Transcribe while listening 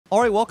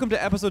Alright, welcome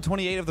to episode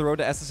 28 of the Road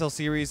to SSL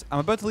series. I'm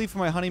about to leave for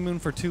my honeymoon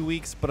for 2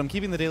 weeks, but I'm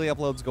keeping the daily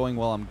uploads going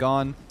while I'm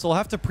gone. So I'll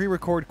have to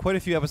pre-record quite a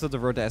few episodes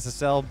of Road to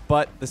SSL,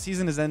 but the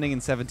season is ending in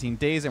 17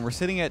 days, and we're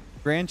sitting at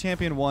Grand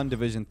Champion 1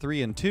 Division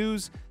 3 and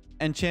 2s,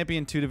 and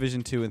Champion 2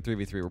 Division 2 and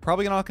 3v3. We're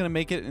probably not going to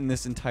make it in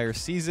this entire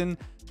season,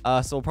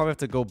 so we'll probably have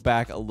to go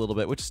back a little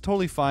bit, which is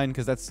totally fine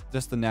because that's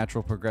just the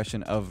natural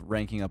progression of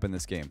ranking up in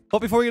this game. But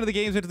before we get to the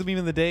games, we have to the meme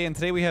of the day, and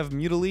today we have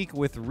Mutaleak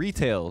with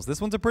Retails.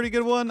 This one's a pretty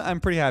good one. I'm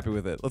pretty happy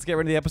with it. Let's get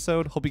right into the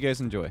episode. Hope you guys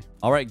enjoy.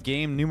 All right,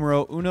 game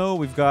numero uno.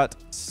 We've got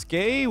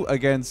Skay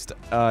against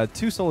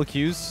two solo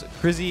queues,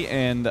 Crizzy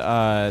and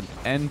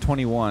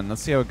N21.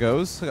 Let's see how it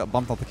goes. I got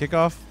bumped off the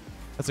kickoff.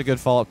 That's a good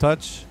follow-up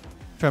touch.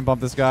 Try and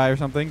bump this guy or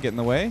something, get in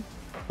the way.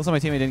 Looks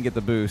like my teammate didn't get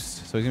the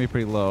boost, so he's gonna be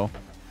pretty low.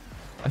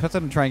 I have to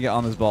try and get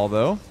on this ball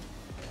though.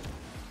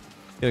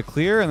 Get it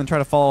clear and then try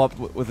to follow up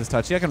with this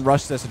touch. See, I can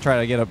rush this and try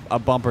to get a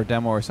bump or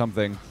demo or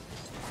something.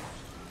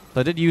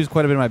 So I did use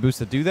quite a bit of my boost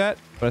to do that,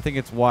 but I think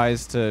it's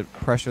wise to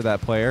pressure that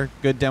player.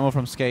 Good demo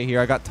from Skay here.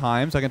 I got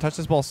time, so I can touch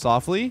this ball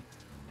softly.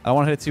 I don't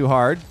want to hit it too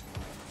hard,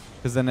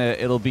 because then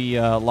it'll be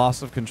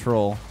loss of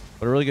control.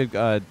 But a really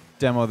good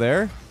demo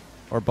there,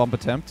 or bump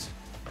attempt.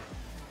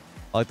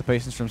 I like the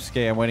patience from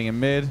Skay. I'm waiting in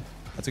mid.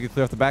 That's a good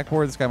clear off the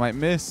backboard. This guy might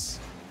miss.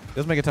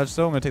 Doesn't make a touch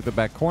though. I'm going to take the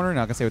back corner.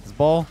 Now I can stay with this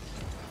ball.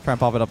 Try and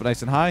pop it up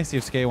nice and high. See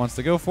if Skay wants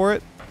to go for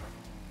it.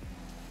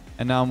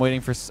 And now I'm waiting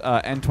for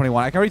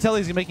N21. I can already tell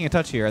he's making a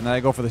touch here, and then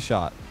I go for the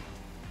shot.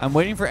 I'm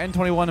waiting for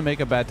N21 to make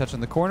a bad touch in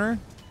the corner,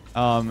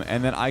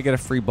 and then I get a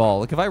free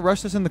ball. Like if I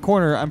rush this in the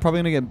corner, I'm probably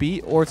going to get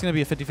beat, or it's going to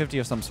be a 50-50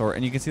 of some sort.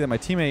 And you can see that my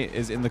teammate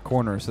is in the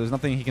corner, so there's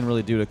nothing he can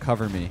really do to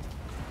cover me.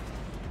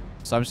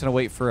 So I'm just going to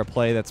wait for a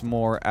play that's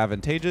more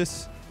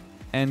advantageous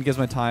and gives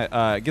my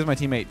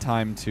teammate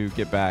time to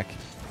get back.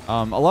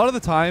 A lot of the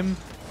time,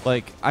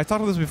 like I've talked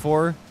about this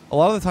before, a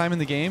lot of the time in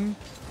the game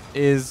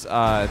is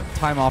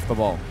time off the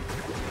ball.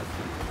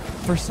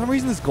 For some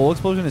reason, this goal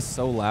explosion is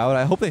so loud.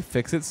 I hope they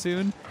fix it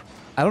soon.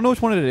 I don't know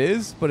which one it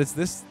is, but it's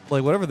this,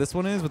 like whatever this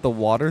one is with the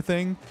water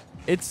thing.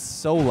 It's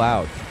so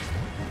loud.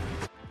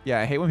 Yeah,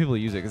 I hate when people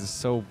use it because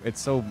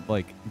it's so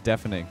like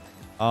deafening.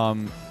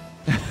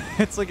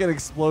 It's like an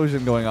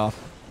explosion going off.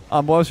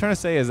 What I was trying to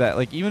say is that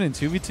like even in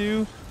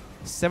 2v2,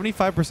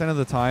 75% of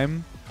the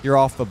time you're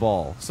off the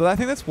ball. So I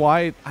think that's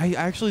why, I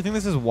actually think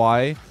this is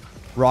why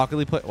Rocket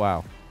League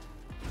wow.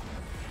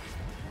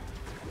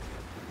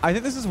 I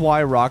think this is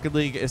why Rocket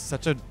League is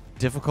such a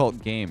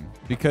difficult game,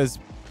 because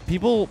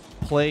people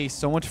play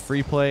so much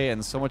free play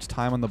and so much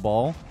time on the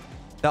ball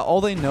that all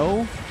they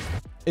know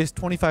is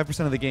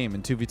 25% of the game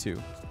in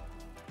 2v2.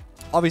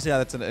 Obviously, yeah,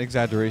 that's an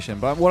exaggeration,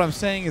 but what I'm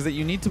saying is that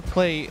you need to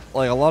play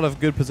like a lot of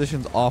good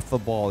positions off the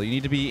ball. You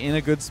need to be in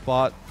a good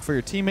spot for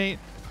your teammate.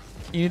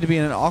 You need to be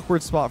in an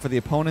awkward spot for the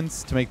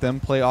opponents to make them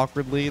play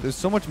awkwardly. There's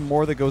so much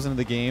more that goes into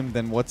the game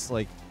than what's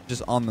like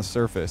just on the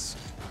surface,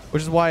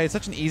 which is why it's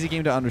such an easy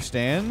game to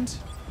understand,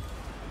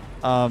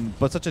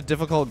 but such a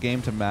difficult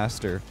game to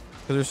master,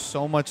 because there's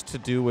so much to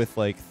do with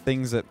like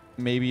things that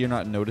maybe you're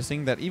not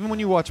noticing, that even when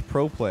you watch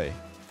pro play,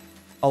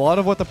 a lot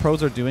of what the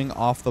pros are doing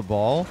off the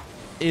ball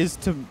is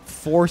to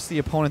force the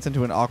opponents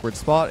into an awkward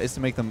spot, is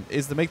to make them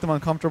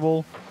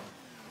uncomfortable,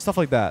 stuff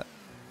like that.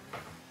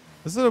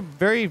 This is a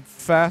very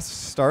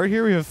fast start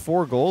here. We have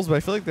 4 goals, but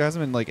I feel like there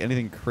hasn't been like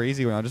anything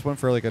crazy going on. I just went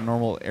for like a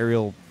normal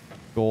aerial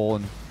goal,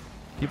 and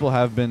people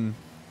have been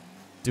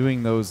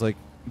doing those like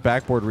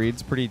backboard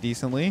reads pretty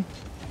decently.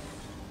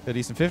 A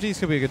decent 50s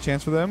could be a good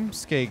chance for them.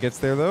 Skay gets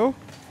there though.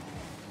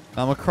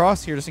 I'm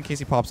across here just in case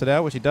he pops it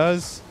out, which he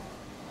does.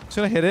 Just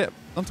gonna hit it,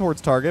 not towards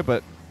target,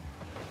 but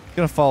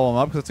gonna follow him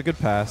up because it's a good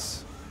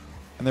pass.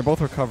 And they're both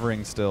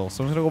recovering still,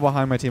 so I'm gonna go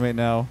behind my teammate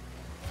now.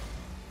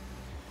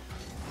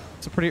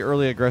 It's a pretty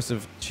early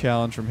aggressive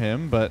challenge from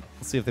him, but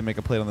let's see if they make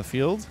a play on the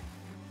field.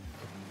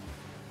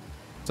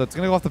 So it's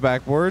going to go off the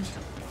backboard.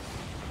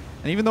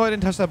 And even though I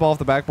didn't touch that ball off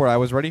the backboard, I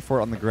was ready for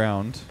it on the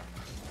ground.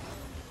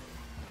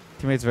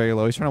 Teammate's very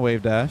low. He's trying to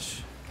wave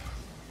dash.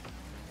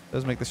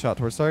 Does make the shot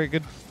towards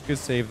target. Good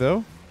save,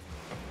 though.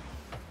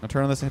 I'll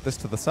turn on this and hit this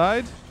to the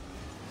side.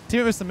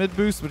 Teammate missed the mid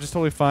boost, which is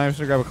totally fine. I'm just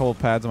going to grab a couple of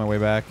pads on my way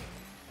back.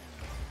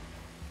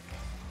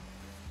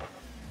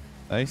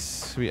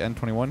 Nice. We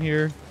N21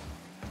 here.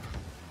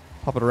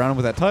 Pop it around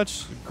with that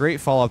touch.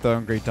 Great follow-up, though,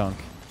 and great dunk.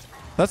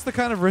 That's the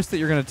kind of risk that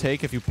you're going to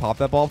take if you pop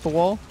that ball off the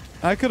wall.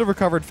 I could have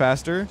recovered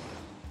faster.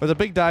 But the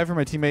big dive for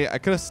my teammate, I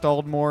could have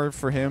stalled more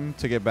for him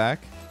to get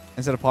back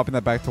instead of popping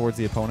that back towards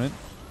the opponent.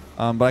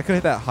 But I could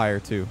hit that higher,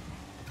 too.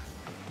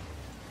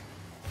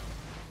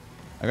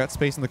 I got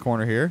space in the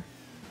corner here.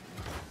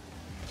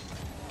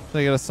 So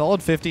I get a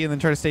solid 50 and then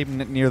try to stay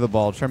near the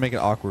ball. Try to make it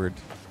awkward.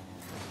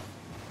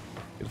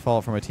 Good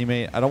follow-up for my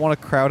teammate. I don't want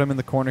to crowd him in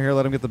the corner here.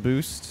 Let him get the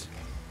boost.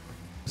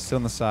 Still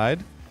on the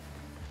side.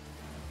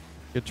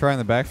 Good try on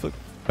the backflip.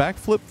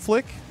 Backflip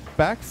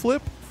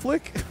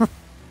flick.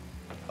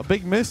 A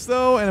big miss,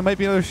 though, and it might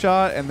be another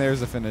shot, and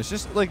there's a finish.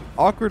 Just, like,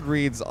 awkward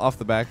reads off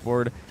the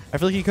backboard. I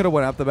feel like he could have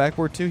went up the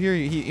backboard, too, here.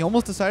 He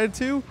almost decided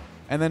to,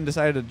 and then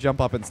decided to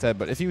jump up instead.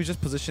 But if he was just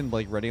positioned,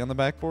 like, ready on the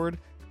backboard,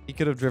 He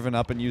could have driven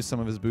up and used some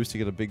of his boost to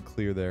get a big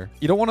clear there.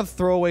 You don't want to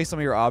throw away some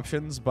of your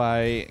options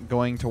by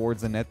going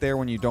towards the net there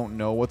when you don't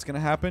know what's going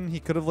to happen. He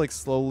could have like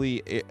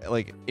slowly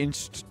like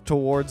inched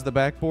towards the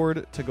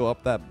backboard to go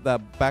up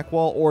that back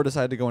wall, or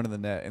decide to go into the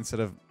net instead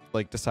of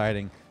like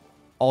deciding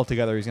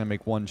altogether he's going to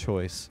make one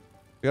choice.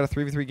 We got a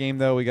 3v3 game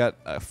though. We got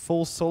a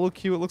full solo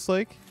queue, it looks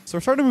like. So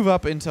we're starting to move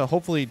up into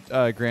hopefully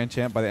Grand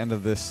Champ by the end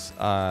of this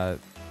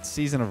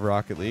season of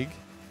Rocket League.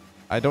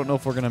 I don't know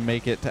if we're going to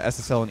make it to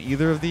SSL in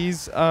either of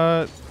these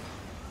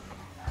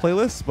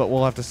playlists, but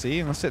we'll have to see.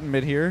 I'm going to sit in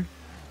mid here.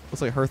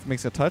 Looks like Hearth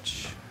makes a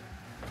touch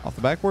off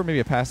the backboard. Maybe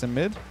a pass in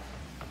mid.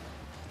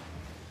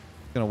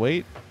 Going to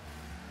wait.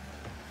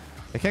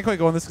 I can't quite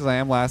go on this because I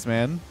am last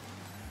man.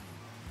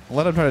 I'll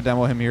let him try to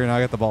demo him here. Now I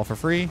get the ball for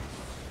free. It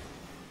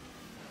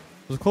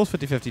was a close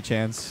 50-50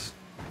 chance.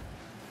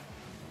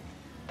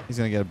 He's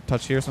going to get a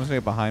touch here, so I'm just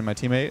going to get behind my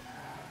teammate.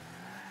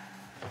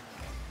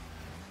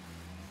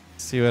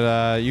 See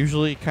what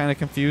usually kind of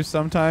confused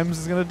sometimes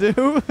is going to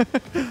do.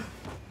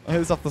 I'll hit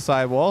this off the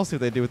side wall, see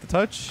what they do with the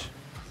touch.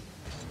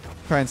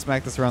 Try and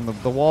smack this around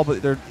the wall,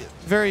 but they're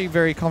very,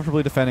 very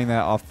comfortably defending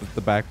that off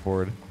the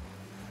backboard.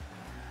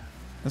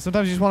 And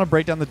sometimes you just want to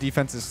break down the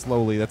defenses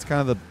slowly. That's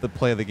kind of the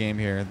play of the game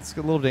here. It's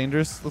a little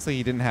dangerous. Looks like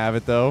he didn't have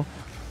it, though.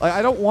 Like,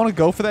 I don't want to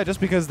go for that just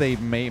because they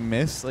may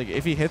miss. Like,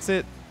 if he hits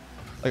it,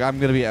 like, I'm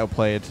going to be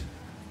outplayed.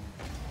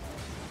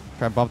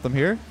 Try and bump them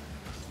here.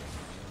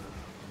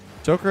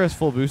 Joker has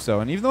full boost,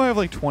 though. And even though I have,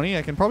 like, 20,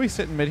 I can probably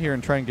sit in mid here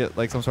and try and get,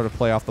 like, some sort of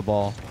play off the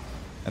ball.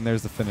 And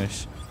there's the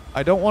finish.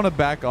 I don't want to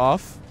back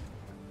off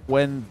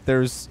when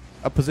there's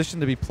a position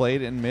to be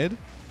played in mid.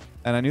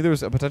 And I knew there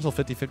was a potential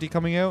 50-50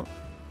 coming out.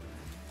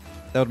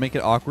 That would make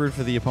it awkward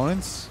for the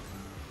opponents.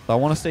 So I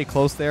want to stay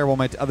close there while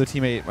my other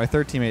teammate, my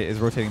third teammate, is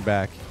rotating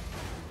back.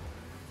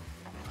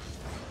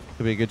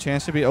 Could be a good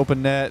chance. Should be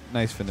open net.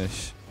 Nice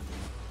finish.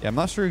 Yeah, I'm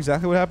not sure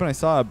exactly what happened. I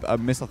saw a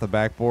miss off the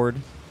backboard.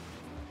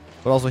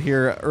 But also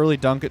here, early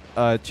dunk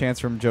chance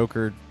from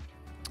Joker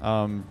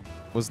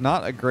was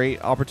not a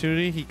great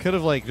opportunity. He could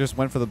have like just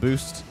went for the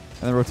boost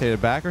and then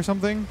rotated back or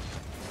something.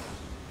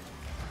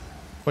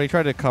 But he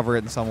tried to cover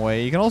it in some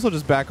way. You can also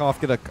just back off,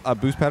 get a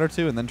boost pad or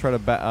two, and then try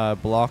to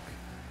block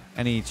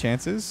any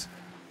chances.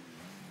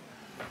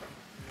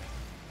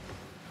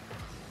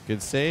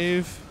 Good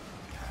save.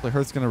 Like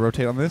Hearth's going to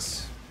rotate on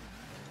this.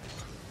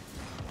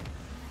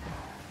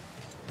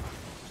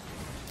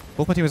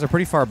 Both my teammates are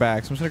pretty far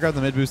back, so I'm just going to grab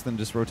the mid boost and then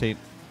just rotate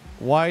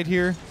wide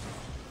here.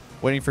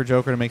 Waiting for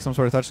Joker to make some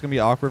sort of touch. It's going to be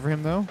awkward for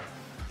him, though.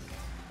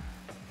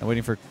 And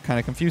waiting for kind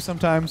of confused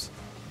sometimes.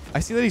 I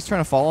see that he's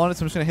trying to fall on it,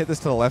 so I'm just going to hit this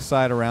to the left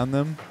side around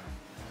them.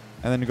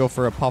 And then go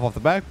for a pop off the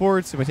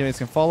backboard, see if my teammates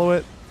can follow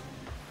it.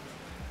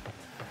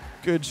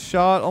 Good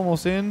shot,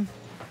 almost in.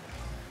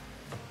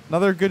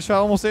 Another good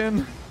shot, almost in. I'm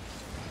going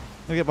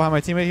to get behind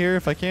my teammate here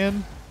if I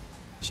can.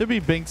 Should be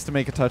Binks to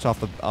make a touch off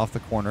the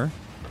corner.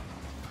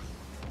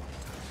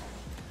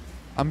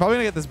 I'm probably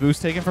going to get this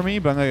boost taken from me,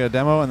 but I'm going to get a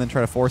demo and then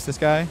try to force this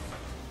guy.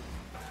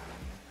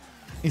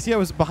 You see, I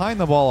was behind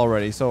the ball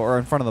already, or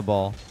in front of the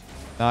ball.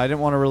 Now, I didn't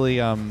want to really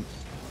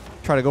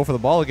try to go for the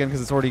ball again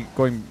because it's already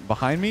going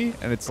behind me,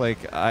 and it's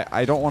like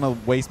I don't want to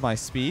waste my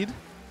speed.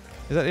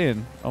 Is that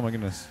in? Oh my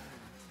goodness.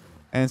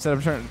 And instead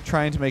I'm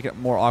trying to make it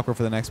more awkward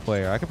for the next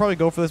player. I could probably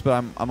go for this,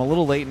 but I'm a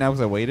little late now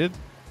because I waited.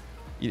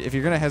 If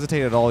you're going to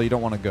hesitate at all, you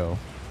don't want to go.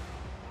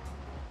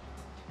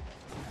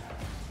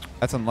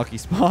 That's unlucky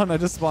spawn. I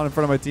just spawned in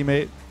front of my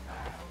teammate.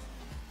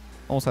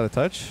 Almost had a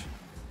touch.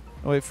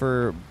 I'll wait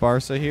for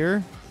Barca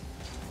here.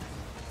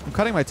 I'm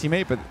cutting my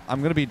teammate, but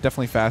I'm going to be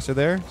definitely faster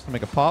there. Just to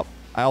make a pop.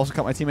 I also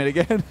cut my teammate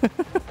again.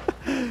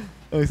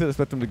 At least I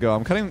expect him to go.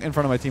 I'm cutting in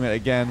front of my teammate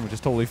again, which is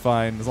totally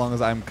fine as long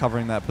as I'm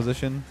covering that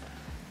position.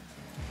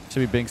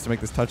 Should be Binks to make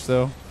this touch,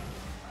 though.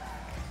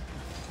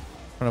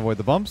 Trying to avoid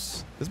the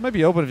bumps. This might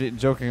be open if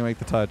Joker can make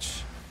the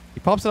touch. He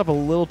pops it up a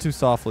little too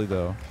softly,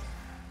 though.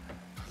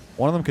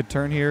 One of them could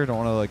turn here. Don't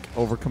want to like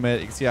overcommit.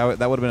 You can see how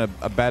that would have been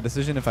a bad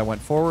decision if I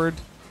went forward.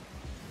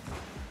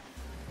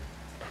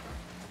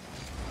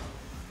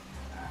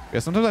 Yeah,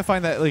 sometimes I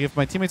find that like if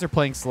my teammates are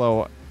playing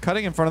slow,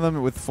 cutting in front of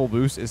them with full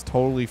boost is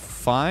totally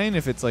fine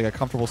if it's like a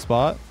comfortable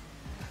spot.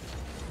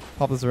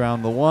 Pop this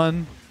around the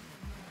one.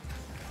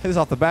 Hit this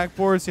off the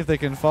backboard. See if they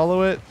can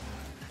follow it.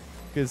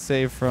 Good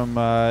save from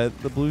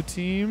the blue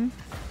team.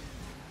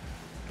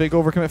 Big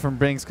overcommit from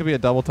Binks. Could be a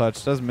double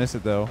touch. Does miss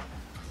it though.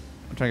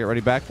 I'm trying to get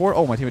ready backboard.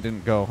 Oh, my teammate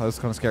didn't go. That was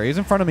kind of scary. He's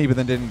in front of me, but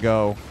then didn't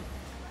go.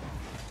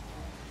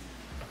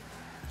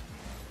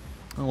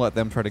 I'll let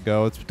them try to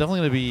go. It's definitely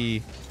going to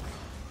be...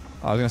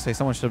 I was going to say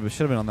someone should have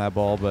been on that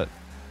ball, but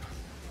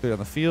good on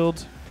the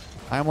field.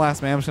 I'm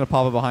last man. I'm just going to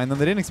pop it behind them.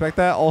 They didn't expect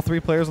that. All three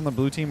players on the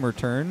blue team were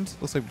turned.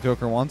 Looks like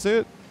Joker wants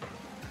it.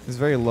 It's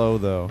very low,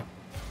 though.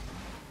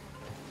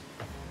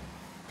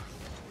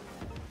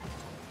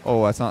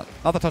 Oh, that's not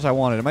the touch I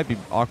wanted. It might be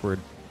awkward.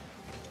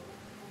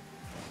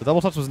 The double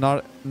touch was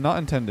not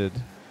intended.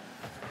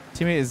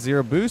 Teammate is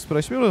 0 boost, but I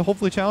should be able to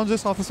hopefully challenge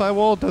this off the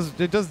sidewall.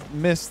 It does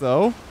miss,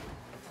 though.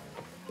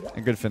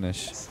 A good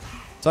finish.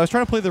 So I was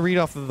trying to play the read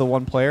off of the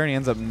one player, and he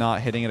ends up not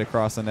hitting it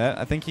across the net.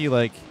 I think he,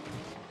 like,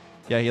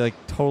 Yeah, he like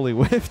totally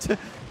whiffed.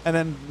 And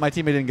then my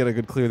teammate didn't get a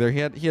good clear there.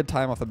 He had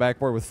time off the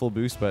backboard with full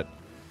boost, but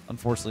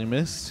unfortunately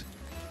missed.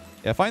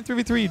 Yeah, fine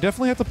 3v3. You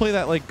definitely have to play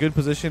that like good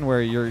position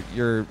where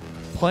you're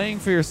playing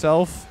for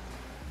yourself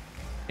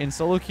in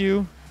solo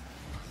queue.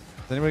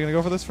 Is anybody gonna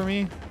go for this for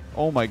me?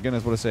 Oh my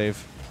goodness, what a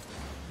save.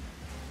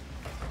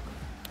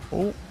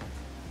 Oh.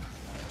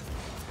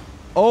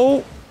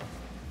 Oh.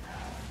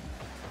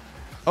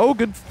 Oh,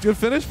 good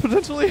finish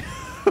potentially.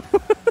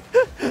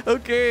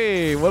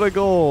 Okay, what a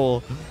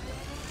goal.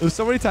 There's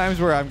so many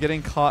times where I'm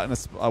getting caught in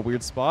a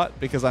weird spot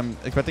because I'm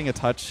expecting a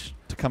touch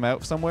to come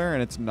out somewhere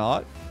and it's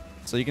not.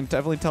 So you can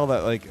definitely tell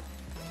that like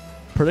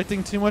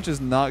predicting too much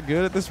is not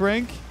good at this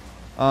rank.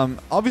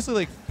 Obviously,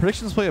 like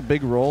predictions play a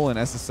big role in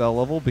SSL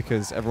level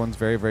because everyone's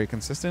very, very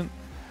consistent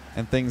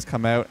and things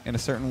come out in a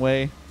certain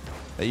way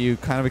that you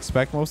kind of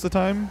expect most of the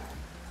time.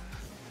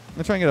 I'm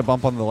gonna try and get a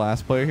bump on the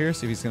last player here,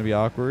 see if he's gonna be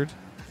awkward.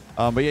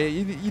 But yeah,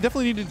 you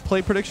definitely need to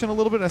play prediction a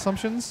little bit,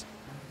 assumptions.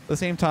 At the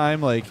same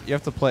time, like you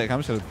have to play.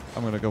 I'm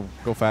gonna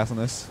go fast on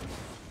this.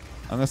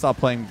 I'm gonna stop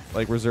playing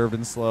like reserved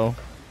and slow.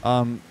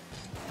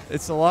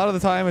 It's a lot of the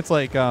time. It's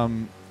like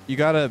you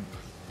gotta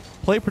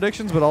play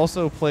predictions, but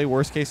also play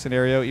worst case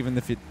scenario, even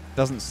if it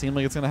doesn't seem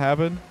like it's gonna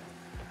happen.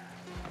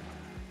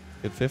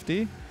 Good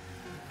 50.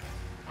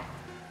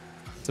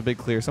 It's a big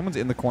clear. Someone's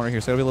in the corner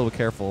here, so I gotta be a little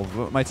careful.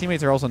 But my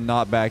teammates are also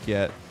not back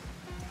yet.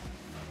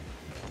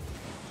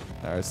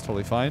 Alright, it's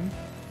totally fine.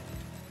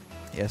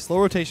 Yeah, slow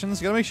rotations.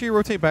 You gotta make sure you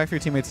rotate back for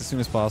your teammates as soon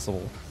as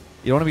possible.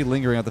 You don't want to be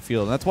lingering out the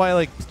field. And that's why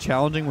like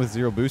challenging with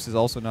zero boost is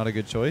also not a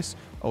good choice.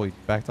 Oh, he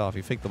backed off.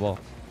 He faked the ball.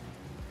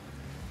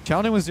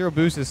 Challenging with zero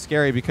boost is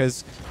scary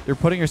because you're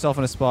putting yourself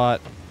in a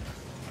spot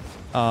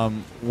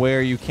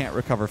where you can't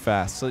recover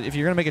fast. So if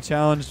you're gonna make a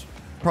challenge,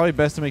 probably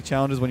best to make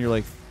challenges when you're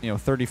like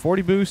 30,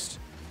 40 boost,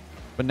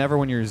 but never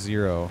when you're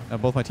zero. Now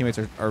both my teammates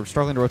are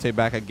struggling to rotate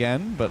back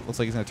again, but looks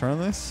like he's gonna turn on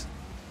this.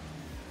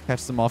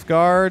 Catches them off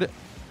guard.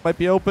 Might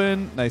be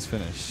open. Nice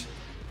finish.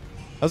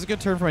 That was a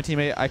good turn for my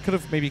teammate. I could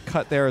have maybe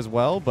cut there as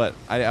well, but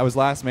I was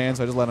last man,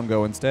 so I just let him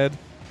go instead.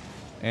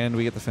 And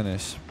we get the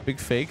finish. Big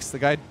fakes. The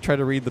guy tried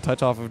to read the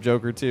touch off of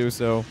Joker too,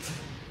 so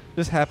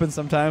just happens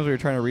sometimes when you're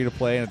trying to read a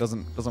play and it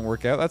doesn't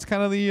work out. That's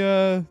kind of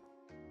the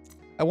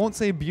I won't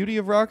say beauty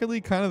of Rocket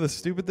League. Kind of the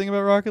stupid thing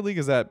about Rocket League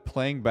is that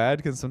playing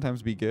bad can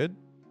sometimes be good.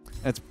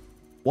 And it's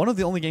one of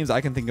the only games I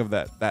can think of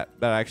that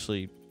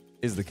actually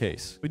is the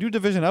case. We do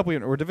Division up.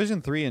 We're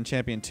Division 3 and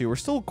Champion 2. We're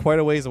still quite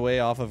a ways away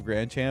off of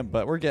Grand Champ,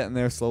 but we're getting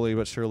there slowly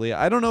but surely.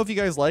 I don't know if you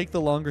guys like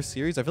the longer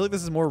series. I feel like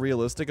this is more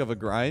realistic of a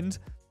grind.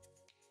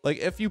 Like,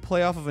 if you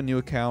play off of a new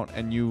account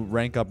and you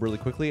rank up really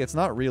quickly, it's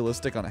not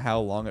realistic on how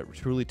long it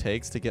truly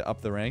takes to get up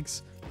the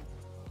ranks.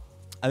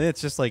 I think it's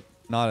just, like,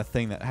 not a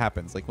thing that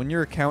happens. Like, when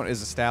your account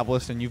is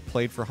established and you've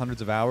played for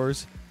hundreds of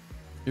hours,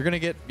 you're going to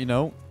get,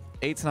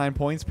 8 to 9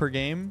 points per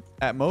game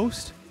at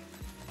most.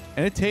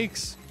 And it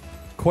takes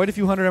quite a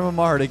few hundred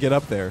MMR to get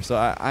up there. So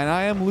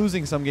I am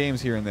losing some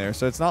games here and there.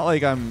 So it's not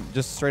like I'm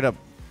just straight up,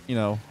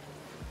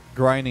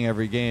 grinding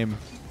every game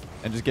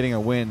and just getting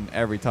a win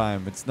every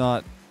time. It's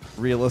not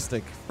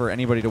realistic for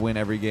anybody to win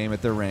every game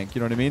at their rank. You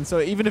know what I mean? So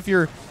even if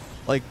you're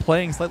like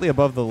playing slightly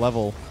above the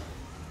level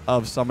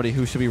of somebody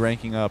who should be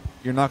ranking up,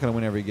 you're not going to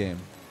win every game.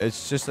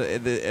 It's just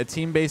a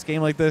team-based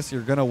game like this.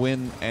 You're going to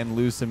win and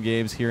lose some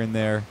games here and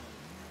there.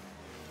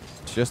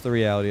 It's just the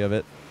reality of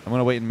it. I'm going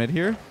to wait in mid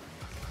here.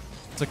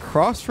 It's a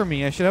cross for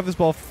me. I should have this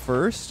ball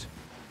first.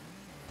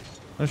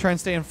 I'm going to try and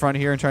stay in front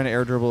here and trying to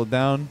air dribble it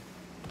down.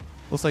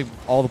 Looks like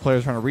all the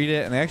players are trying to read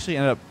it, and they actually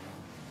ended up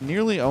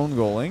nearly own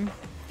goaling.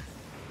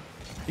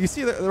 You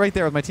see that right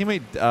there with my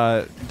teammate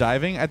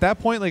diving. At that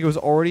point, like, it was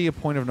already a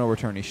point of no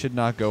return. He should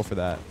not go for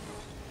that.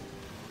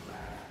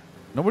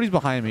 Nobody's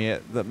behind me.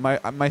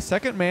 My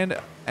second man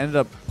ended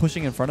up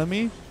pushing in front of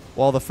me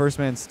while the first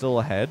man's still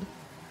ahead.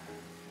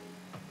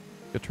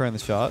 Good try on the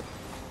shot.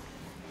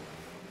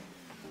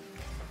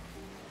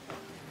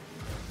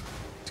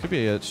 This could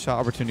be a shot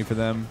opportunity for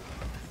them.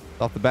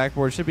 Off the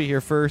backboard. Should be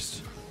here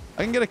first.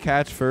 I can get a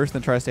catch first,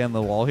 then try to stay on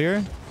the wall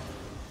here.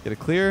 Get it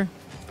clear.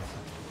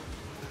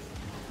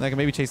 And I can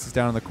maybe chase this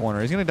down in the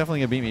corner. He's going to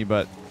definitely beat me,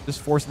 but just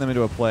forcing them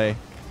into a play.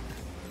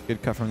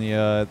 Good cut from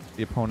the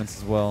opponents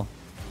as well.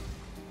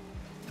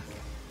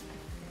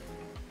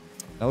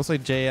 That looks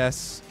like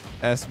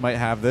JSS might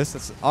have this.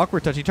 It's an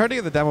awkward touch. He tried to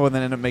get the demo and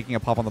then ended up making a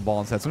pop on the ball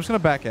instead. So I'm just going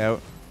to back out.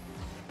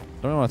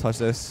 Don't want to touch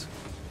this.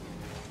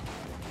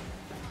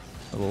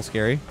 A little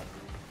scary.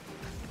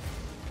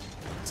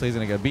 So he's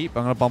going to get a beat.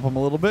 I'm going to bump him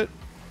a little bit.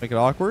 Make it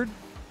awkward.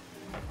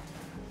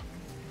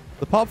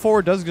 The pop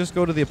forward does just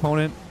go to the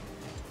opponent.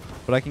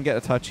 But I can get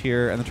a touch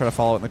here and then try to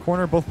follow it in the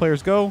corner. Both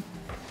players go.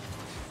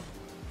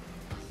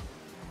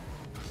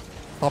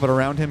 Pop it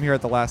around him here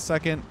at the last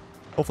second.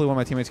 Hopefully one of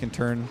my teammates can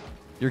turn.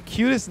 Your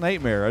cutest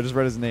nightmare. I just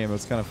read his name.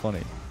 It's kind of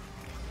funny.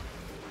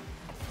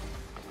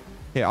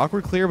 Okay,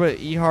 awkward clear, but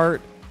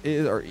Earhart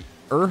is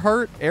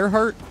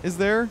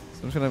there.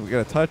 So I'm just going to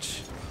get a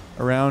touch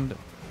around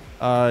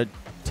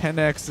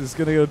 10x is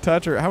going to go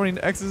touch. Or how many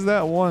X is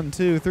that? 1,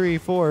 2, 3,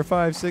 4,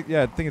 5, 6.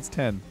 Yeah, I think it's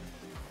 10.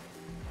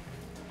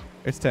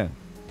 It's 10.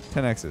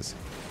 10x's.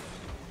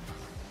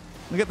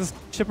 We get this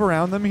chip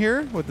around them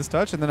here with this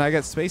touch, and then I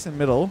get space in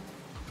middle.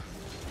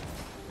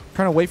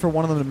 Trying to wait for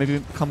one of them to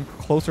maybe come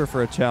closer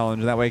for a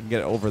challenge, and that way I can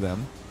get over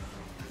them.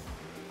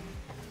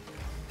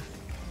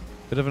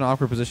 Bit of an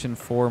awkward position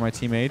for my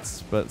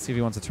teammates, but let's see if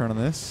he wants to turn on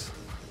this.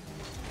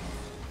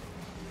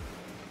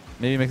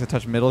 Maybe he makes a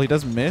touch middle. He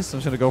does miss. I'm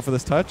just going to go for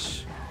this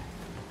touch.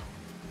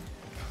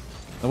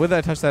 And with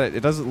that touch, that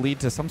it does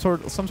lead to some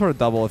sort of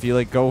double. If you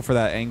like go for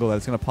that angle,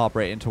 that's going to pop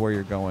right into where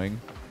you're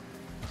going.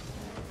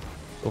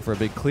 Go for a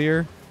big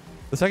clear.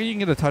 The second you can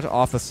get a touch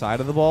off the side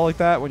of the ball like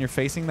that, when you're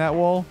facing that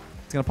wall,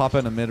 it's going to pop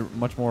in a mid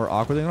much more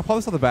awkwardly. I'm going to pop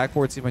this on the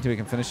backboard, see if my teammate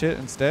can finish it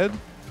instead.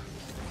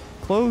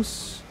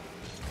 Close.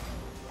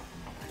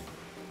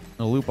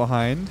 A loop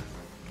behind.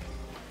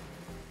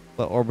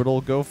 Let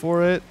Orbital go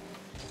for it.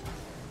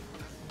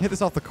 Hit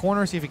this off the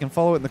corner, see if he can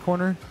follow it in the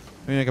corner.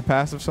 Maybe make a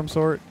pass of some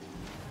sort.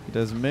 He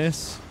does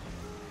miss.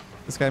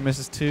 This guy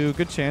misses too.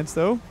 Good chance,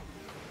 though.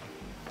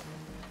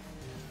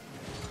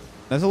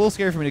 That's a little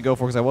scary for me to go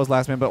for because I was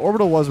last man, but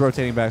Orbital was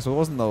rotating back, so it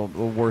wasn't the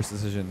worst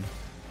decision.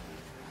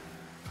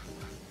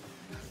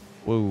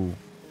 Whoa.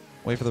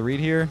 Wait for the read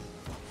here.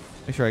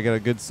 Make sure I get a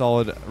good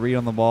solid read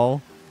on the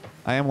ball.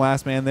 I am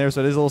last man there,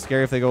 so it is a little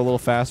scary if they go a little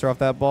faster off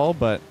that ball,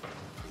 but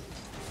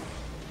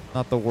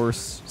not the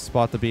worst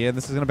spot to be in.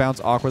 This is going to bounce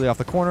awkwardly off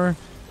the corner,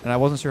 and I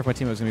wasn't sure if my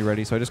teammate was going to be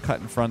ready, so I just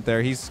cut in front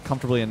there. He's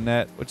comfortably in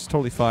net, which is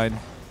totally fine.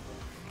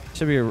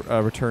 Should be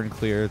a return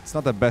clear. It's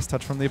not the best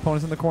touch from the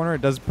opponents in the corner.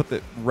 It does put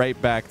it right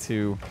back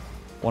to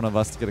one of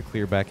us to get a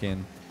clear back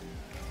in.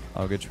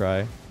 Oh, good try.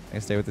 I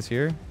can stay with this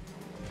here.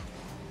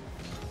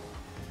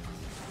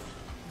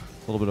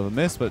 A little bit of a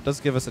miss, but it does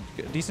give us a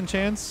decent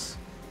chance.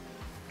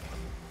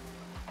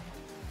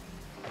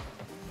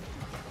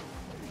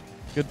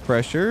 Good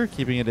pressure,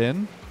 keeping it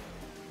in.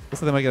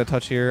 Looks like they might get a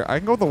touch here. I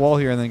can go with the wall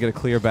here and then get a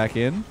clear back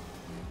in.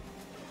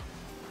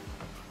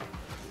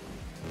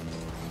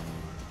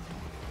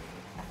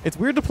 It's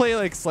weird to play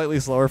like slightly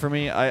slower for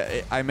me.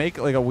 I make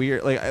like a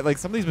weird like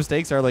some of these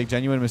mistakes are like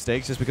genuine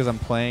mistakes just because I'm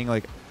playing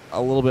like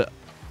a little bit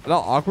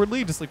not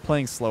awkwardly, just like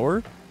playing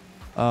slower.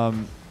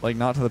 Like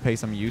not to the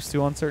pace I'm used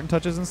to on certain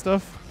touches and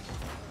stuff.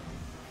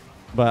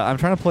 But I'm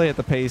trying to play at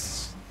the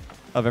pace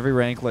of every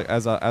rank like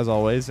as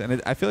always,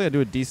 and I feel like I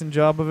do a decent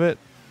job of it.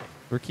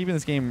 We're keeping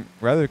this game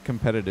rather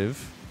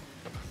competitive.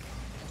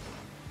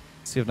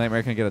 Let's see if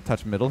Nightmare can get a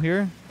touch middle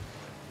here.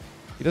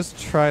 He does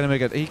try to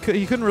make it. He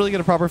couldn't really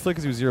get a proper flick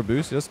because he was 0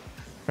 boost. He just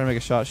trying to make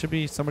a shot. Should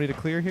be somebody to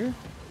clear here.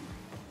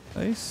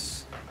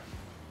 Nice.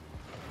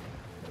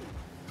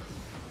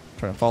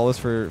 Trying to follow this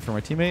for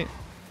my teammate.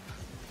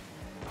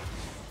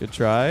 Good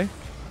try.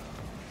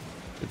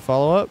 Good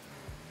follow up.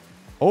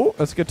 Oh,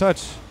 that's a good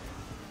touch.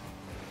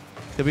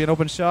 Could be an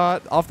open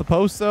shot off the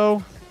post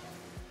though.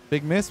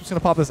 Big miss. I'm just gonna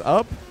pop this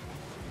up.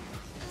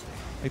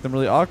 Make them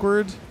really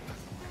awkward.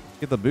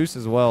 Get the boost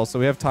as well, so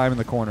we have time in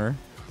the corner.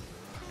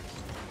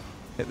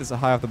 Hit this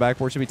high off the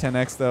backboard. Should be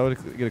 10x though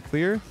to get a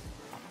clear.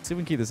 Let's see if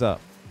we can keep this up.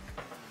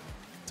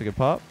 It's a good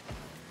pop.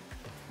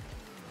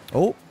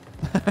 Oh,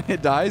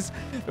 it dies.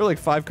 There were like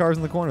 5 cars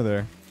in the corner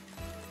there.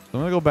 So I'm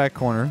gonna go back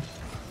corner.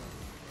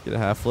 Get a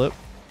half flip.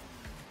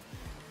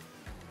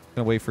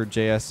 Gonna wait for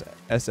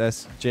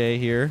SSJ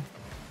here.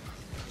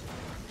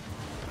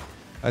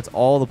 That's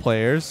all the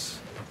players.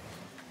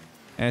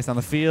 And it's on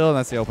the field, and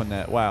that's the open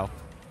net. Wow.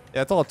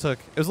 Yeah, that's all it took.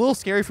 It was a little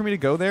scary for me to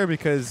go there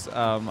because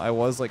I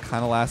was like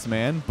kind of last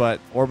man, but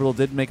Orbital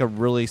did make a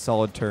really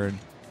solid turn.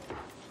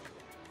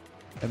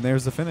 And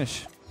there's the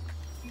finish.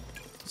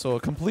 So a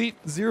complete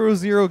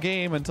 0-0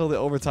 game until the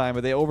overtime,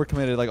 but they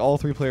overcommitted. Like all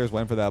 3 players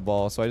went for that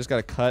ball, so I just got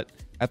to cut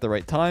at the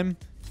right time,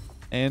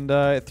 and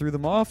it threw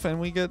them off, and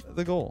we get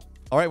the goal.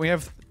 All right, we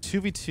have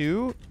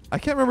 2v2. I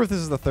can't remember if this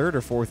is the 3rd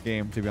or 4th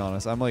game, to be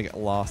honest. I'm like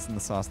lost in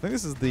the sauce. I think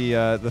this is the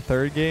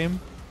 3rd game.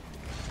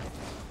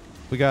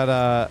 We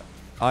got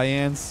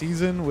Ian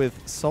Season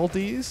with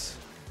Salties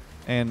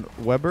and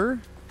Weber.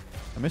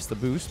 I missed the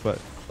boost, but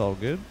it's all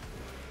good.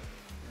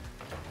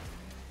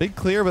 Big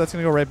clear, but that's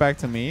going to go right back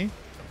to me.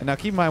 And now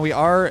keep in mind, we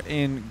are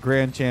in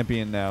Grand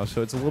Champion now,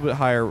 so it's a little bit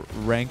higher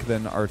rank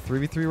than our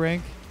 3v3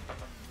 rank.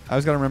 I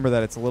always got to remember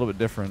that it's a little bit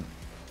different.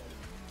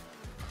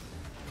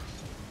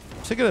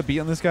 Should get a beat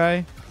on this guy.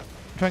 I'm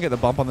trying to get the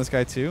bump on this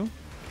guy too.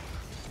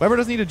 Weber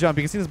doesn't need to jump.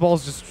 You can see this ball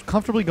is just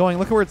comfortably going.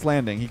 Look at where it's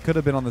landing. He could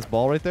have been on this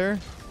ball right there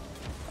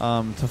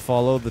to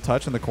follow the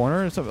touch in the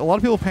corner. So a lot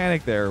of people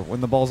panic there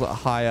when the ball's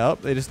high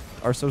up. They just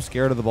are so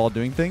scared of the ball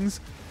doing things.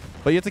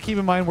 But you have to keep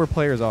in mind where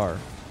players are.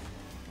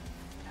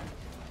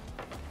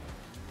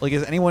 Like,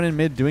 is anyone in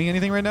mid doing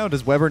anything right now?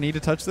 Does Weber need to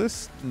touch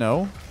this?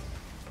 No.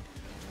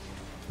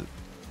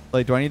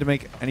 Like, do I need to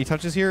make any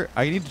touches here?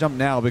 I need to jump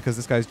now because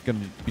this guy's going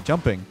to be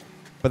jumping.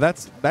 But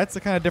that's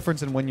the kind of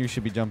difference in when you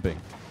should be jumping.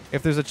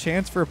 If there's a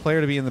chance for a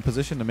player to be in the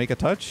position to make a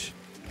touch,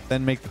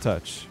 then make the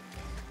touch.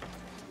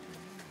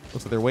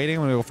 Looks like they're waiting.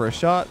 I'm going to go for a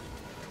shot.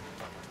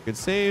 Good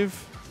save.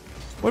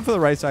 Went for the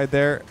right side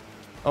there.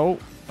 Oh,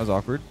 that was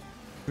awkward.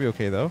 Could be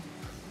okay, though.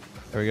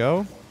 There we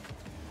go.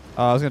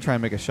 I was going to try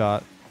and make a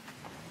shot.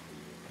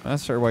 I'm not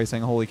sure why he's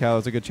saying, holy cow,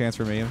 that's a good chance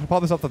for me. I'll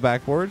pop this off the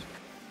backboard.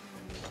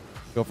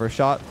 Go for a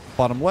shot,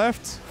 bottom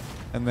left,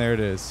 and there it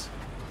is.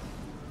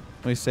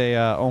 We say,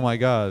 oh my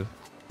god.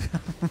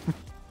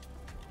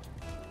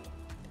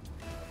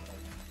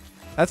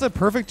 That's a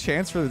perfect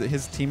chance for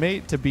his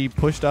teammate to be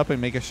pushed up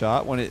and make a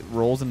shot when it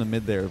rolls into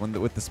mid there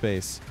with the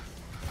space.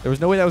 There was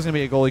no way that was going to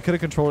be a goal. He could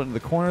have controlled it into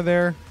the corner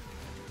there.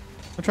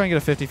 I'll try and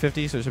get a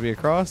 50-50, so it should be a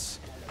cross.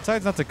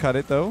 Decides not to cut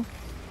it, though.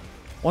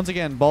 Once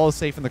again, ball is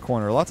safe in the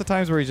corner. Lots of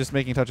times where he's just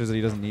making touches that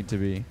he doesn't need to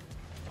be.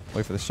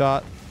 Wait for the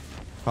shot.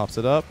 Pops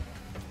it up.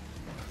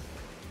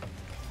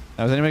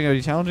 Now, is anybody going to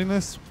be challenging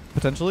this?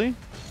 Potentially.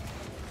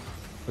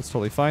 That's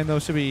totally fine, though.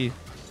 Should be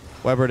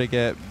Weber to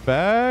get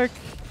back.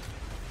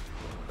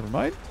 Never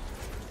mind.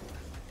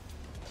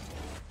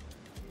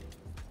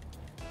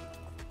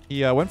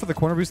 He went for the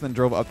corner boost and then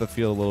drove up the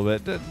field a little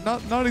bit.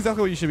 Not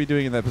exactly what you should be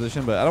doing in that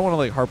position, but I don't want to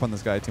like harp on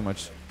this guy too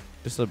much.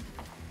 Just a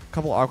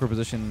couple awkward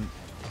positioning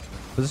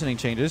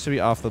changes. Should be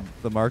off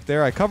the mark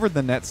there. I covered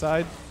the net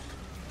side.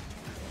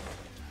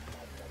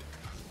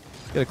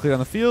 Get it clear on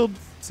the field.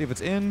 See if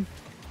it's in.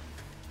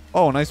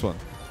 Oh, nice one.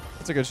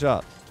 That's a good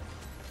shot.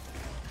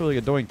 Really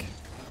good doink.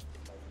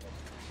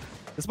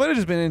 This might have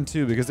just been in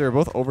too because they were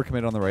both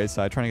overcommitted on the right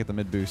side, trying to get the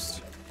mid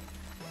boost.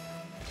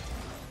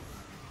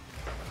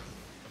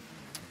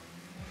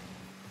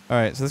 All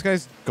right, so this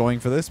guy's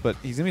going for this, but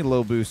he's going to be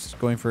low boost,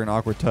 going for an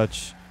awkward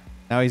touch.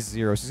 Now he's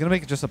 0, so he's going to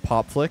make it just a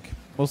pop flick,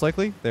 most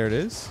likely. There it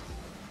is.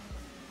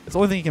 It's the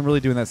only thing he can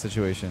really do in that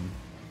situation.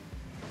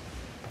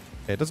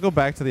 Okay, let's go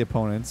back to the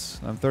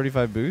opponents. I'm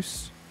 35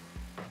 boost.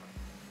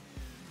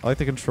 I like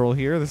the control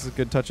here. This is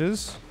good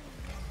touches.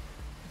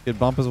 Good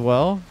bump as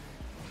well.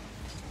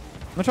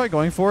 I'm going to try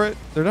going for it.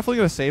 They're definitely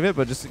going to save it,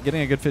 but just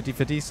getting a good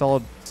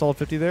 50-50, solid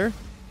 50 there.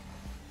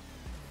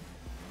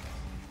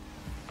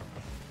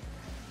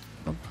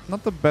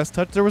 Not the best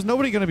touch. There was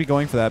nobody going to be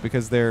going for that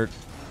because they're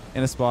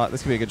in a spot.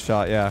 This could be a good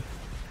shot, yeah.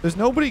 There's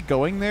nobody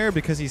going there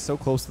because he's so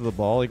close to the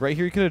ball. Like right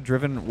here, he could have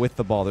driven with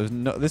the ball.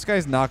 This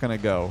guy's not going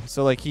to go.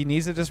 So like he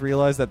needs to just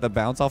realize that the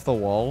bounce off the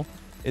wall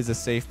is a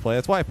safe play.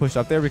 That's why I pushed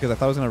up there because I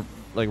thought I was going to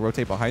like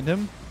rotate behind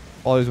him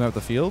while he was going up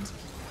the field.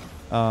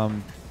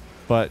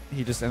 But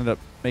he just ended up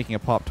making a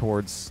pop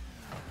towards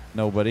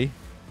nobody.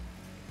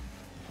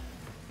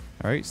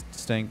 All right,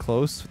 staying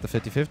close with the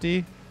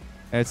 50-50.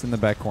 And it's in the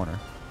back corner.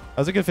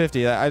 That was a good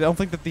 50. I don't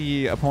think that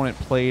the opponent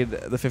played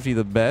the 50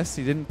 the best.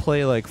 He didn't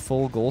play like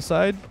full goal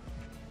side.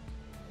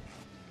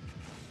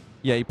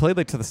 Yeah, he played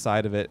like to the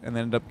side of it and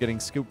then ended up getting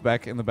scooped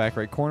back in the back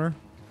right corner.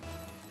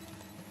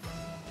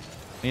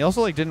 And he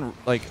also like didn't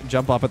like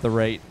jump up at the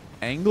right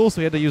angle, so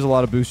he had to use a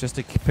lot of boost just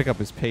to pick up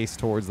his pace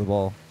towards the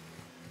ball.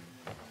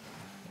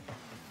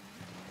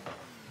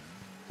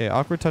 Okay,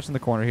 awkward touch in the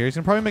corner here. He's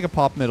gonna probably make a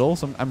pop middle,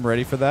 so I'm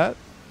ready for that.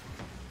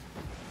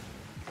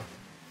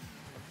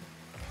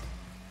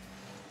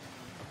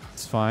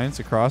 It's fine. It's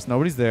across.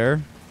 Nobody's there.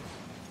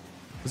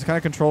 This is the kind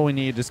of control we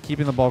need. Just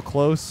keeping the ball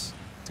close.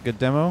 It's a good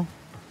demo.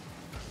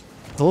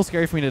 It's a little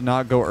scary for me to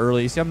not go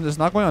early. See, I'm just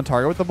not going on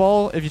target with the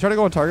ball. If you try to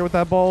go on target with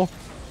that ball,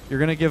 you're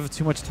going to give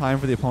too much time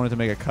for the opponent to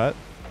make a cut.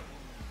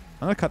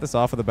 I'm going to cut this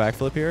off with a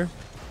backflip here.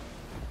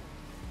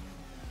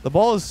 The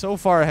ball is so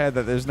far ahead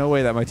that there's no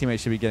way that my teammate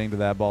should be getting to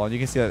that ball. And you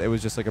can see that it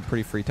was just like a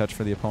pretty free touch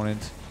for the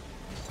opponent.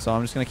 So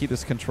I'm just going to keep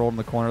this controlled in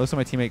the corner. Looks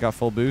like my teammate got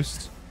full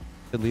boost.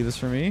 Could leave this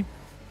for me.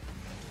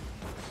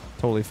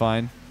 Totally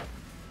fine.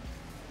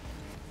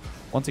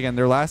 Once again,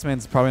 their last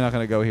man's probably not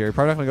going to go here.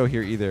 Probably not going to go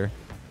here either.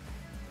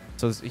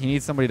 So he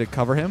needs somebody to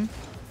cover him.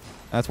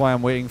 That's why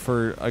I'm waiting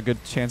for a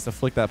good chance to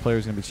flick that player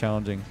who's going to be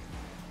challenging.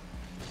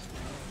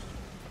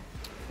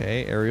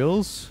 Okay,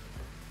 aerials.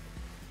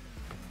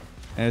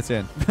 And it's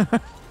in.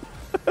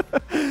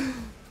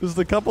 Just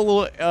a couple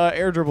little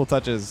air dribble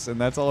touches,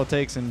 and that's all it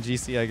takes in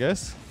GC, I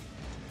guess.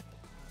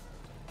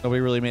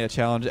 Nobody really made a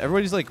challenge.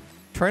 Everybody's like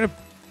trying to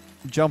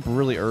jump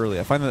really early.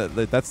 I find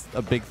that that's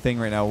a big thing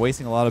right now.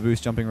 Wasting a lot of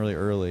boost jumping really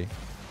early.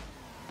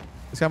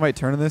 This guy might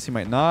turn in this. He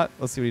might not.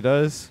 Let's see what he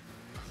does.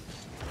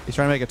 He's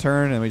trying to make a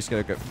turn, and we just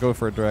got to go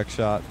for a direct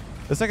shot.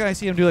 The second I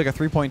see him do like a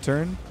 3-point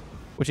turn,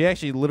 which he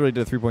actually literally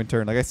did a 3-point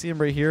turn. Like I see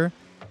him right here,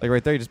 like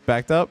right there. He just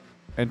backed up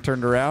and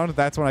turned around.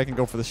 That's when I can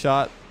go for the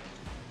shot.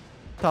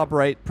 Top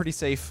right, pretty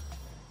safe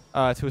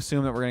to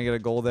assume that we're going to get a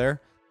goal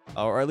there,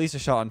 or at least a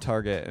shot on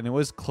target. And it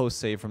was close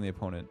save from the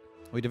opponent.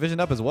 We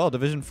divisioned up as well,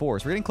 Division 4.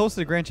 So we're getting close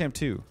to the Grand Champ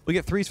 2. We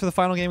get 3s for the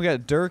final game. We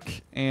got Dirk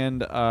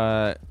and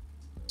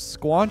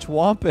Squanch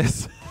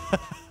Wampus.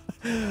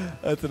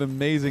 That's an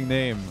amazing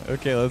name.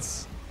 Okay,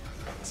 let's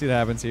see what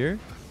happens here.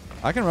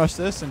 I can rush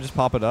this and just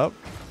pop it up.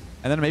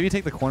 And then maybe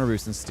take the corner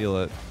boost and steal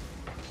it.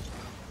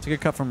 It's a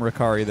good cut from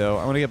Ricari, though.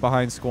 I'm going to get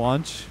behind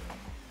Squanch.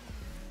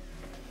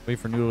 Wait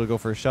for Noodle to go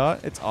for a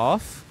shot. It's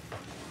off.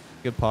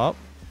 Good pop.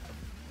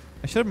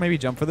 I should have maybe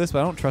jumped for this, but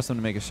I don't trust him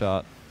to make a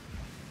shot.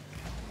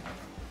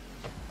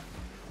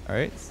 All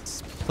right,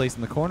 place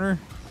in the corner.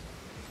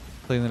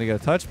 Playing to get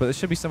a touch, but this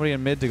should be somebody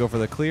in mid to go for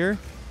the clear.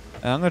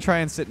 And I'm going to try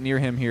and sit near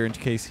him here in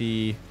case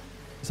he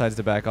decides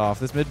to back off.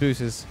 This mid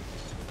boost is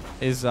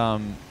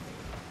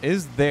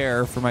is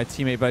there for my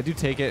teammate, but I do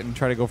take it and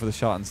try to go for the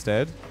shot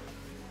instead.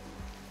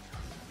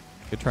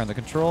 Good try on the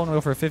control and go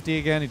for a 50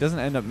 again. He doesn't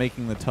end up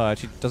making the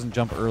touch. He doesn't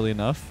jump early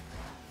enough.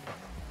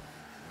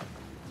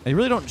 I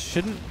really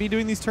shouldn't be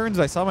doing these turns.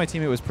 I saw my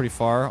teammate was pretty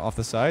far off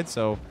the side,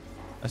 so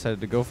I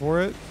decided to go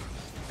for it.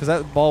 Because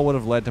that ball would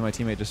have led to my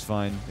teammate just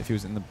fine if he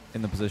was in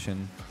the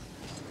position.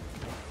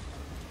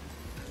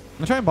 I'm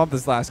gonna try and bump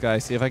this last guy,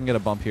 see if I can get a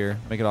bump here.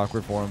 Make it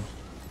awkward for him.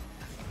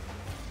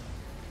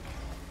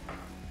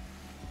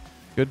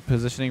 Good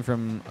positioning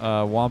from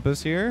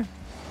Wampus here.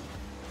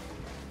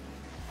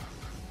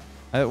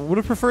 I would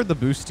have preferred the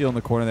boost steal in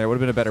the corner there. It would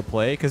have been a better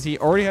play because he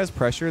already has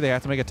pressure. They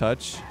have to make a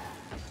touch.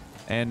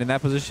 And in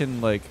that position,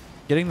 like,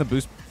 getting the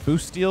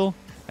boost steal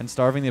and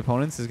starving the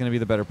opponents is going to be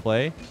the better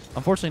play.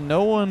 Unfortunately,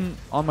 no one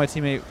on my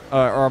teammate,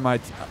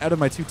 out of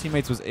my two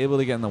teammates was able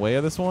to get in the way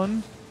of this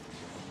one.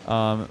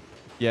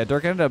 Yeah,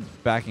 Dirk ended up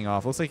backing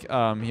off. Looks like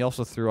he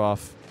also threw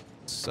off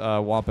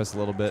Wampus a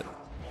little bit.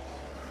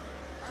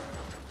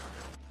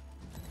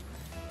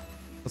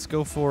 Let's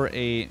go for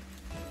a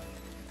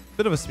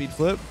bit of a speed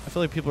flip. I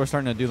feel like people are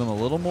starting to do them a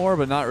little more,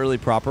 but not really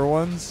proper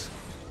ones.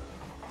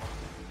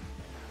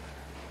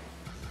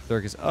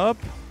 Dirk is up.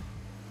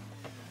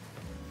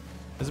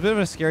 It's a bit of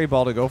a scary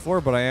ball to go for,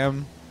 but I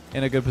am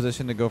in a good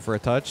position to go for a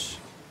touch.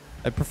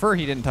 I prefer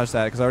he didn't touch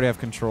that because I already have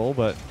control,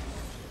 but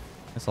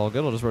it's all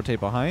good. I'll just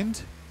rotate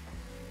behind.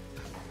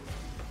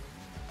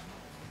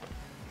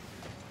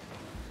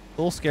 A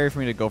little scary for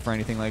me to go for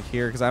anything like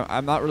here because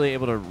I'm not really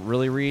able to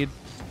really read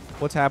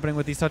what's happening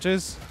with these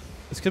touches.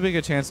 This could be a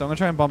good chance, so I'm going to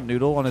try and bump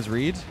Noodle on his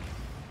read.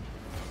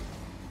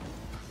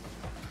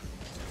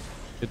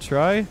 Good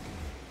try.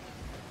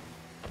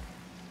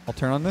 I'll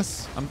turn on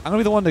this. I'm going to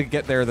be the one to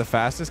get there the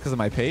fastest because of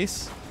my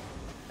pace.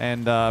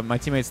 And my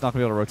teammate's not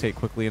going to be able to rotate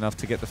quickly enough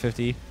to get the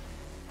 50.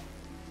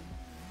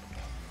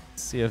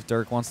 Let's see if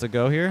Dirk wants to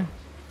go here.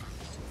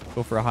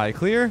 Go for a high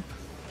clear.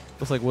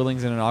 Looks like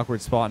Willing's in an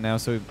awkward spot now,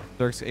 so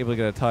Dirk's able to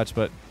get a touch,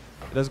 but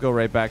it does go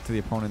right back to the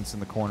opponents in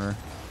the corner.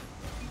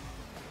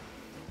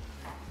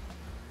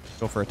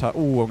 Go for a touch.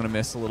 Ooh, I'm going to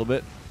miss a little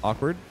bit.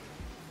 Awkward.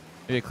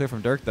 Maybe a clear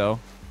from Dirk, though.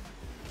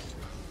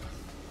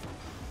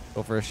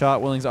 Go for a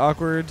shot. Willing's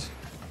awkward.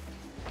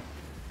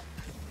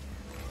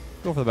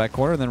 Go for the back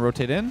corner and then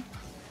rotate in.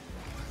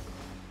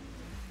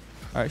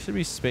 All right, should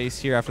be space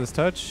here after this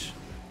touch.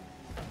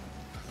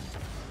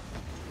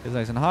 Is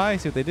nice and high.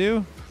 See what they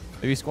do.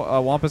 Maybe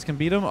Wampus can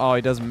beat him. Oh,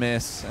 he does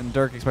miss. And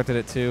Dirk expected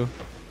it too.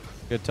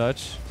 Good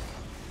touch.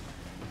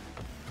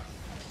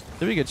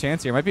 Should be a good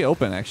chance here. Might be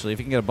open, actually, if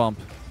he can get a bump.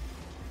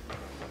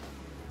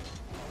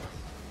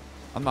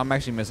 I'm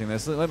actually missing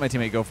this. Let my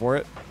teammate go for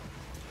it.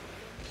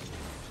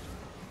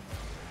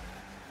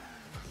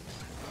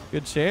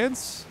 Good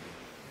chance.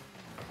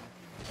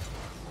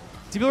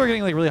 See, people are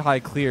getting like really high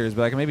clears,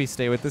 but I can maybe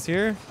stay with this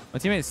here. My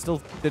teammate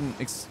still didn't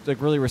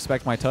like really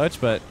respect my touch,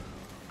 but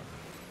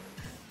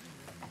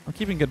I'm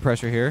keeping good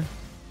pressure here.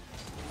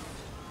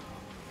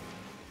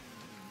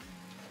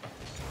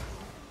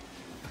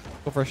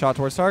 Go for a shot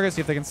towards target.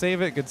 See if they can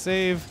save it. Good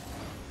save.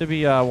 Should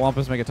be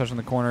Wampus make a touch in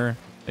the corner.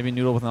 Maybe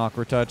Noodle with an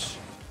awkward touch.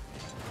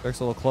 Dirk's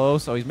a little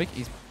close. Oh,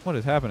 what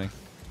is happening?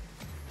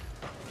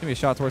 Give me a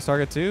shot towards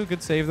target too.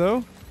 Good save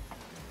though.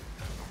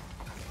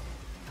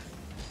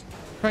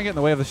 Trying to get in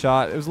the way of the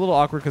shot. It was a little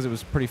awkward because it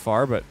was pretty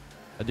far, but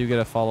I do get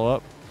a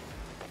follow-up.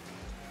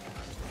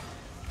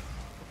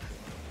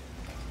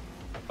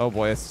 Oh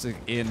boy, it's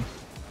in.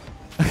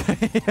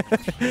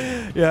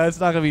 Yeah, it's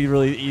not going to be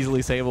really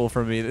easily saveable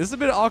for me. This is a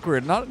bit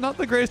awkward. Not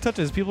the greatest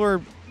touches. People are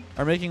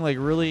making like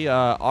really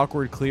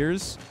awkward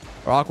clears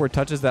or awkward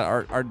touches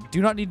that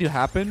do not need to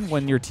happen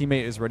when your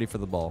teammate is ready for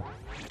the ball.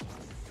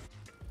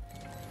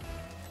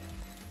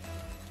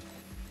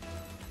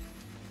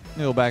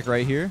 Go back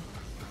right here.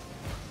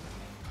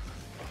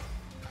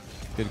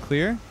 Good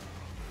clear. I'm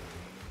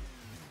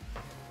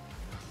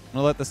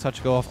going to let this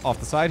touch go off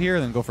the side here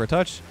and then go for a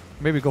touch.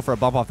 Maybe go for a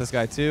bump off this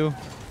guy too.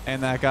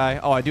 And that guy.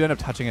 Oh, I do end up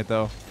touching it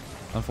though.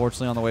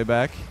 Unfortunately on the way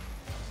back.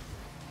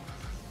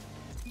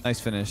 Nice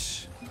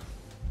finish.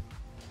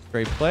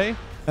 Great play.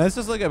 And this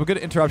is like a good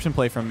interruption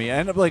play from me. I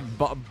ended up like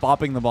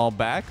bopping the ball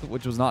back,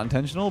 which was not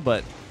intentional,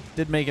 but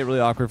did make it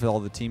really awkward for all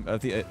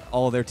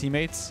of their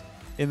teammates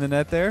in the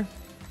net there.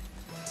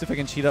 See if I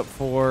can cheat up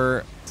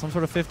for some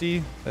sort of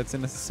 50 that's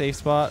in a safe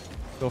spot.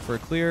 Go for a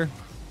clear.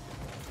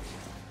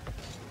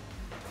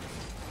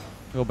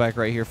 Go back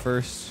right here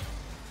first.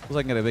 Looks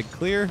like I can get a big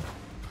clear.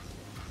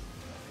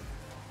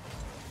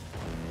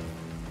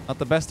 Not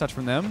the best touch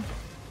from them.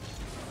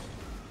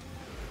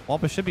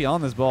 Wampus should be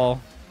on this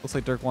ball. Looks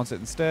like Dirk wants it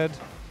instead.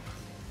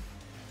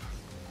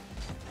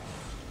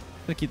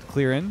 Gonna keep the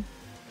clear in.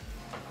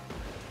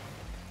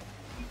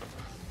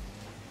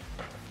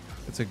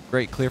 It's a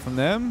great clear from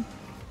them.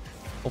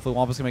 Hopefully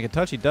Wampus can make a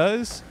touch. He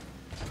does.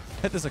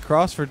 Hit this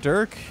across for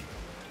Dirk.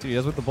 See what he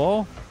does with the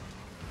ball.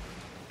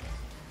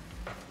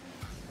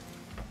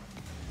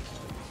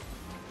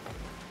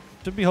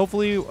 Should be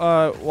hopefully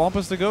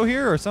Wampus to go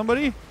here or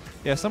somebody.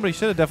 Yeah, somebody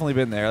should have definitely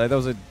been there. Like, that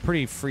was a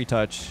pretty free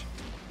touch.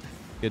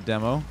 Good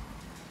demo.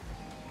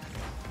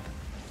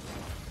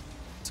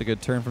 It's a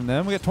good turn from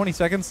them. We got 20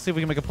 seconds. See if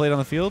we can make a plate on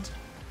the field.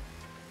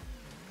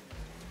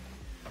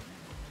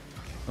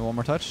 And one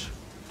more touch.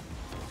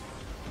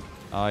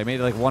 I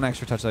made like one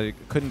extra touch. I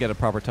couldn't get a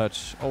proper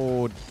touch.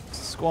 Oh,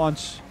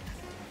 squanch.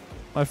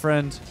 My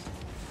friend.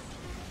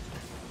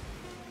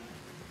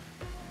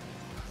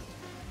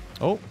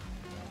 Oh.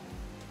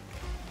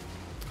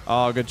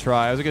 Oh, good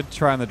try. It was a good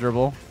try on the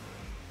dribble.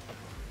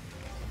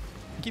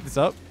 Keep this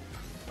up.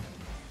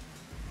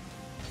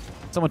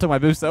 Someone took my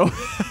boost, though.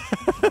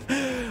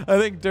 I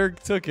think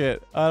Dirk took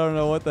it. I don't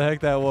know what the heck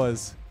that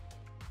was.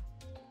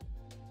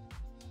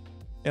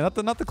 Yeah,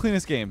 not the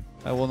cleanest game.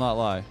 I will not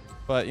lie.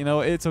 But, you know,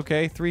 it's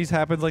okay. Threes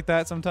happens like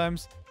that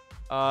sometimes.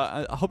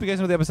 I hope you guys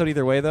know the episode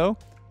either way, though.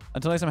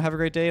 Until next time, have a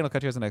great day, and I'll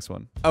catch you guys in the next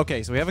one.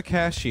 Okay, so we have a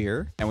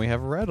cashier, and we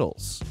have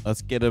Reddles.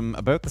 Let's get them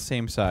about the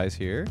same size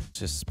here.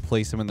 Just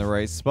place them in the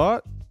right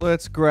spot.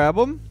 Let's grab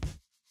them.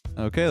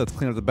 Okay, let's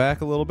clean up the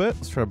back a little bit.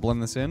 Let's try to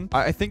blend this in.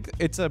 I think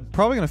it's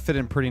probably going to fit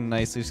in pretty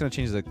nicely. Just going to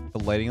change the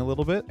lighting a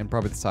little bit, and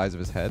probably the size of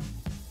his head.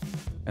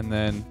 And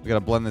then we got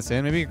to blend this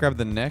in. Maybe you can grab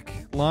the neck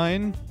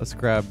line. Let's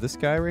grab this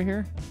guy right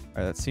here. All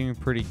right, that's seeming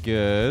pretty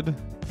good.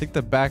 I think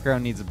the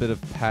background needs a bit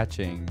of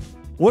patching.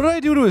 What did I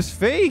do to his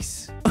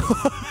face?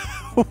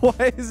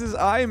 Why is his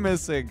eye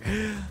missing?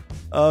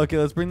 Okay,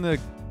 let's bring the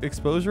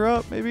exposure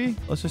up, maybe.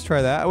 Let's just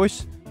try that. I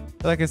wish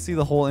that I could see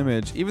the whole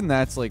image. Even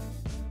that's like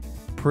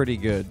pretty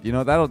good. You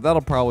know,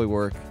 that'll probably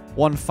work.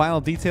 One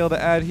final detail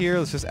to add here.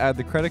 Let's just add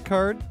the credit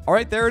card. All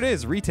right, there it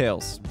is.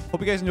 Retails.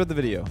 Hope you guys enjoyed the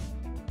video.